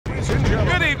and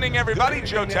gentlemen. Good evening, everybody.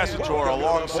 Joe Tessitore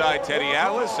alongside Teddy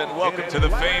Atlas, and welcome to the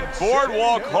famed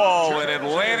Boardwalk Hall in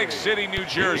Atlantic City, New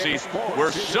Jersey,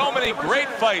 where so many great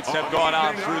fights have gone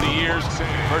on through the years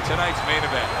for tonight's main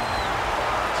event.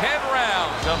 10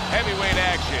 rounds of heavyweight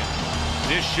action.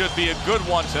 This should be a good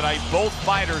one tonight. Both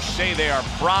fighters say they are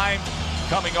primed,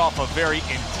 coming off a very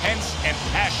intense and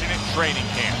passionate training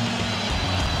camp.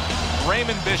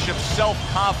 Raymon Bishop's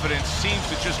self-confidence seems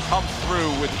to just come through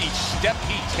with each step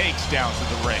he takes down to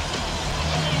the ring.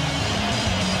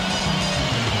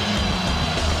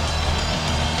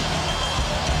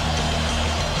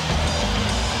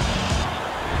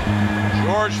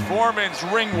 George Foreman's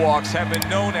ring walks have been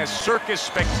known as circus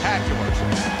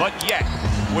spectaculars, but yet,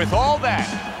 with all that,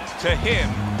 to him,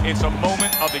 it's a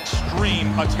moment of extreme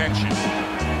attention.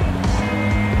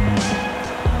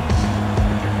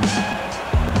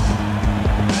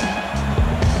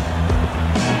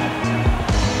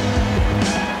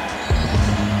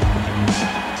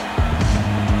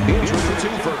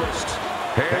 Introducing first,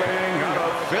 hailing out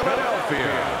of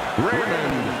Philadelphia,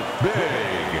 Raymon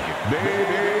Big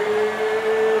Baby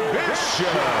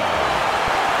Bishop.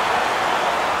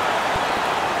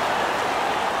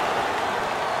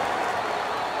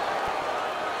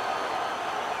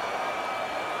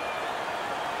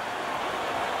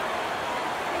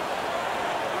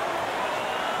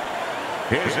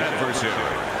 His adversary,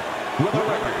 with a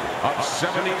record of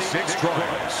 76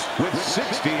 tries, with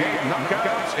 68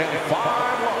 knockouts and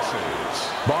 5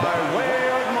 losses, by way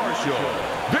of Marshall,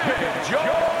 Big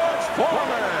George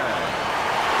Foreman.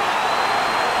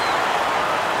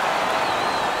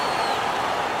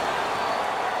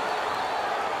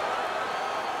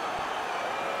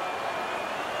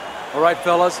 All right,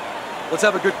 fellas, let's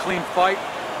have a good, clean fight.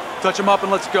 Touch him up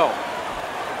and let's go.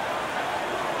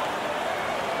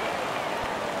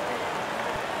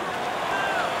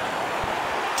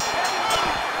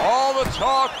 All the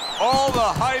talk, all the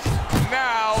hype,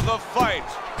 now the fight.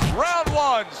 Round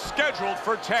 1 scheduled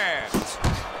for 10.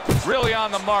 Really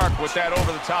on the mark with that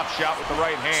over-the-top shot with the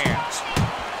right hand.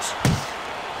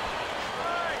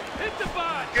 Hit the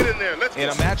box. Get in there. Let's In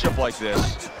a matchup like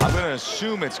this, I'm going to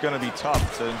assume it's going to be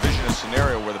tough to envision a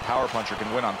scenario where the power puncher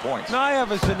can win on points. Now I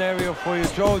have a scenario for you,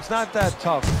 Joe. It's not that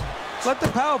tough. Let the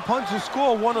power puncher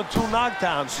score 1 or 2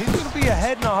 knockdowns. He's going to be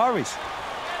ahead in a hurry.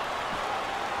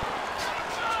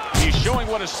 He's showing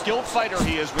what a skilled fighter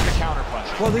he is with the counter punch.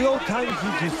 Well, the old timers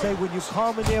used to say when you're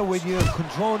calm in there, when you're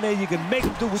controlling there, you can make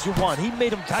him do what you want. He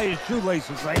made him tie his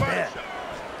shoelaces right there.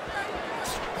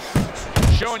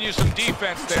 Showing you some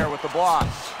defense there with the block.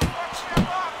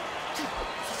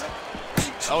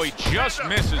 Oh, he just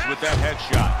misses with that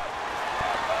headshot.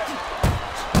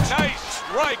 Nice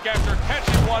strike after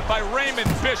catching one by Raymon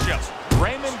Bishop.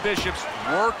 Raymon Bishop's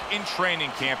work in training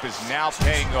camp is now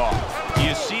paying off.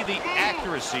 You see the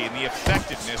accuracy and the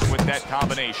effectiveness with that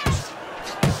combination.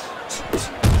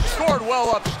 Scored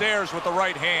well upstairs with the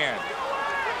right hand.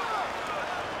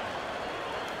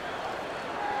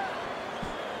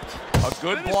 A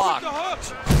good block.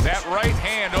 That right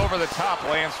hand over the top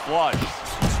lands flush.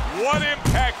 What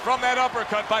impact from that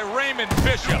uppercut by Raymon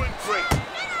Bishop.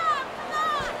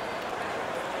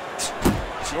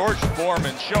 George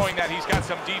Foreman showing that he's got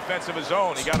some defense of his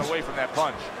own. He got away from that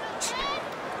punch.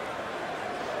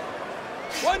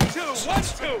 1-2,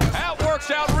 1-2. That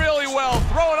works out really well.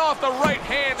 Throwing off the right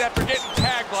hand after getting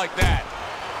tagged like that.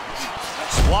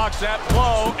 Blocks that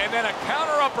blow and then a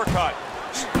counter uppercut.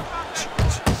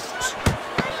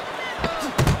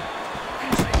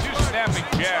 2 snapping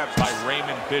jabs by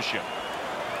Raymon Bishop.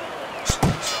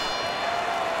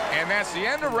 And that's the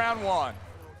end of round 1.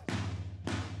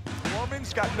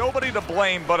 Foreman's got nobody to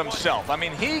blame but himself. I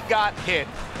mean, he got hit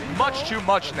much too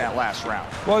much in that last round.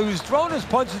 Well, he was throwing his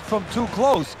punches from too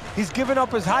close. He's giving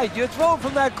up his height. You're throwing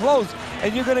from that close,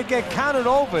 and you're going to get counted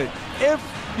over if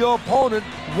your opponent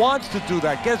wants to do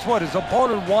that. Guess what? His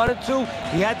opponent wanted to.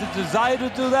 He had the desire to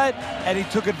do that, and he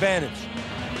took advantage.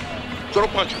 Throw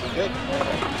punches, okay?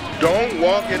 Don't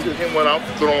walk into him without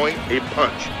throwing a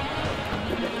punch.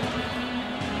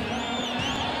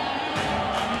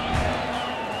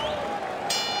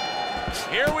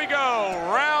 Here we go.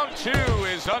 Round 2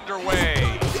 is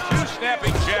underway. 2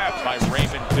 snapping jabs by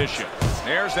Raymon Bishop.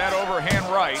 There's that overhand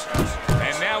right.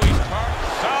 And now he's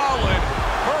solid,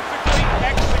 perfectly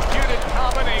executed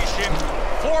combination.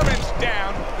 Foreman's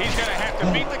down. He's going to have to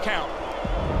beat the count.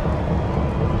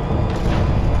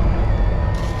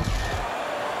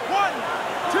 1,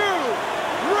 2,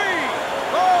 3,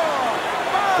 4,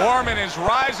 5. Foreman is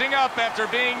rising up after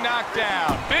being knocked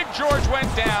down. Big George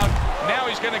went down. Now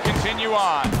he's going to continue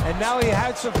on. And now he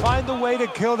has to find a way to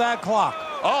kill that clock.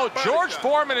 Oh, George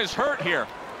Foreman is hurt here.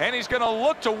 and he's going to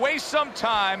look to waste some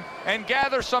time and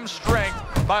gather some strength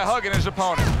by hugging his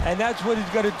opponent. And that's what he's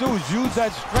going to do, is use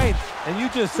that strength. And you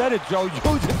just said it, Joe.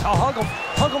 Use it to hug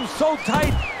him so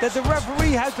tight that the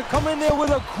referee has to come in there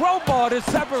with a crowbar to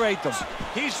separate them.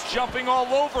 He's jumping all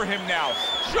over him now.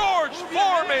 George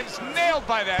Foreman's nailed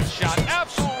by that shot.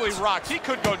 Absolutely rocked. He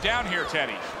could go down here,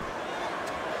 Teddy.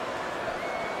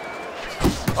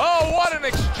 Oh, what an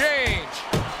exchange.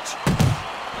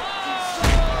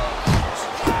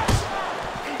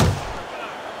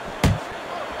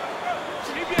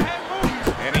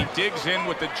 And he digs in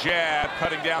with the jab,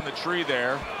 cutting down the tree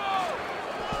there.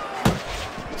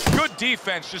 Good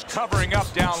defense, just covering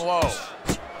up down low.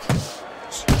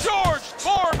 George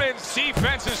Foreman's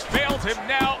defense has failed him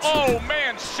now. Oh,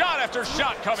 man, shot after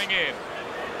shot coming in.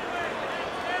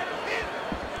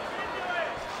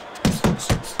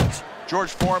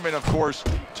 George Foreman, of course,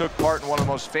 took part in one of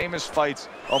the most famous fights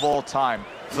of all time,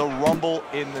 the Rumble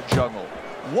in the Jungle.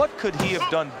 What could he have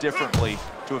done differently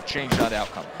to have changed that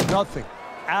outcome? Nothing.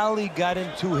 Ali got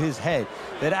into his head.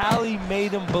 That Ali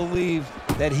made him believe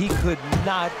that he could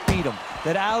not beat him.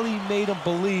 That Ali made him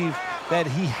believe that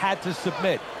he had to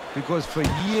submit. Because for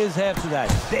years after that,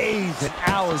 days and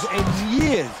hours and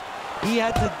years, he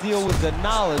had to deal with the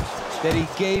knowledge that he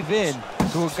gave in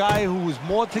to a guy who was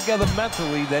more together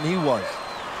mentally than he was.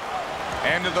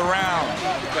 End of the round.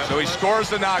 So he scores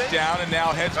the knockdown and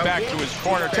now heads back to his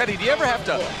corner. Teddy, do you ever have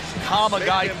to calm a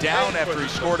guy down after he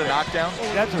scored a knockdown?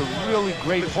 That's a really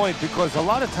great point, because a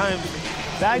lot of times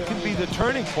that can be the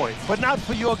turning point, but not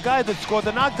for your guy that scored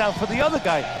the knockdown, for the other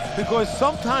guy. Because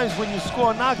sometimes when you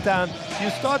score a knockdown, you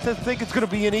start to think it's going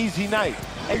to be an easy night.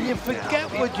 And you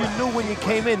forget what you knew when you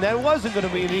came in. That wasn't going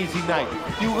to be an easy night.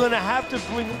 You were going to have to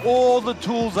bring all the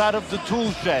tools out of the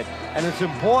tool shed. And it's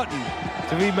important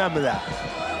to remember that.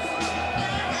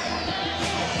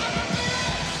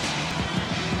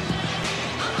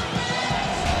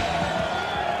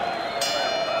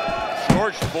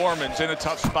 George Foreman's in a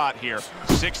tough spot here.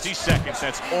 60 seconds,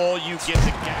 that's all you get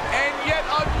to get. And yet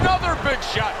another big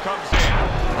shot comes in.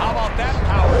 How about that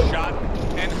power shot?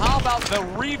 And how about the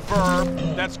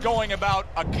reverb that's going about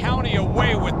a county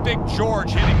away with Big George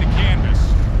hitting the canvas?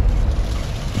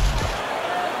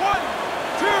 1,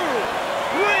 2,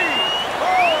 3, 4,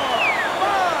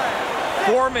 5.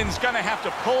 Foreman's gonna have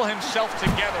to pull himself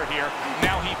together here.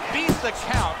 Now he beats the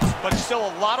count, but still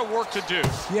a lot of work to do.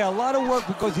 Yeah, a lot of work,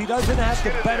 because he doesn't have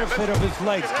the benefit of his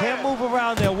legs. Can't move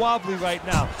around there wobbly right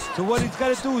now. So what he's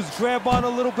got to do is grab on a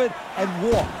little bit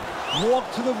and walk.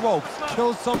 Walk to the ropes,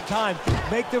 kill some time,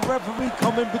 make the referee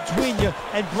come in between you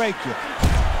and break you.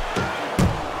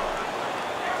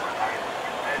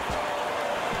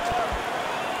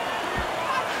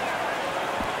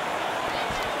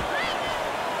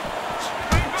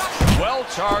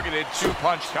 Well-targeted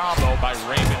two-punch combo by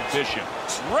Raymon Bishop.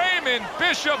 Raymon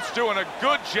Bishop's doing a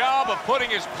good job of putting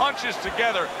his punches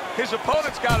together. His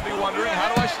opponent's got to be wondering,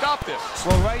 how do I stop this?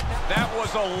 Well, right now, that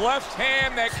was a left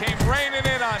hand that came raining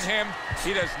in on him.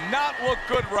 He does not look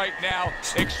good right now.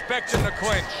 Expect him to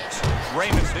clinch.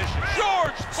 Raymon Bishop.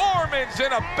 George Foreman's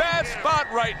in a bad spot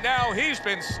right now. He's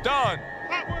been stunned.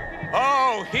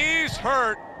 Oh, he's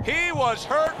hurt. He was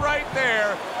hurt right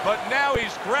there, but now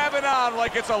he's grabbing on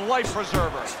like it's a life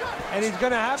preserver. And he's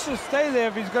going to have to stay there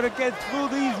if he's going to get through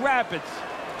these rapids.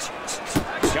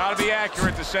 Got to be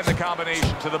accurate to send the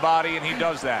combination to the body, and he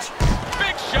does that.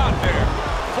 Big shot there.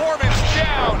 Foreman's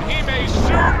down. He may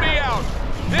soon be out.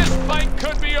 This fight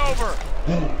could be over.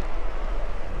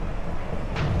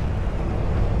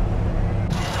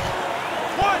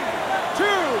 One,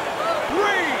 two, 3,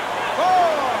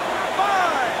 4.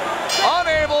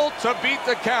 Unable to beat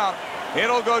the count.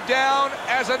 It'll go down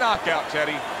as a knockout,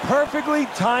 Teddy. Perfectly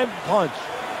timed punch.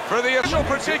 For the official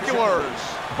particulars,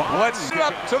 let's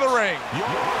step to the ring.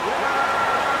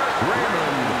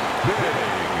 Raymon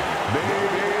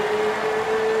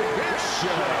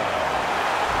Bishop.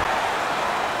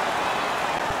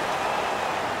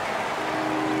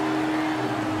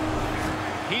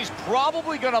 He's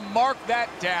probably going to mark that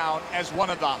down as one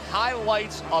of the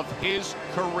highlights of his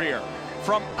career.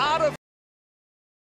 From out of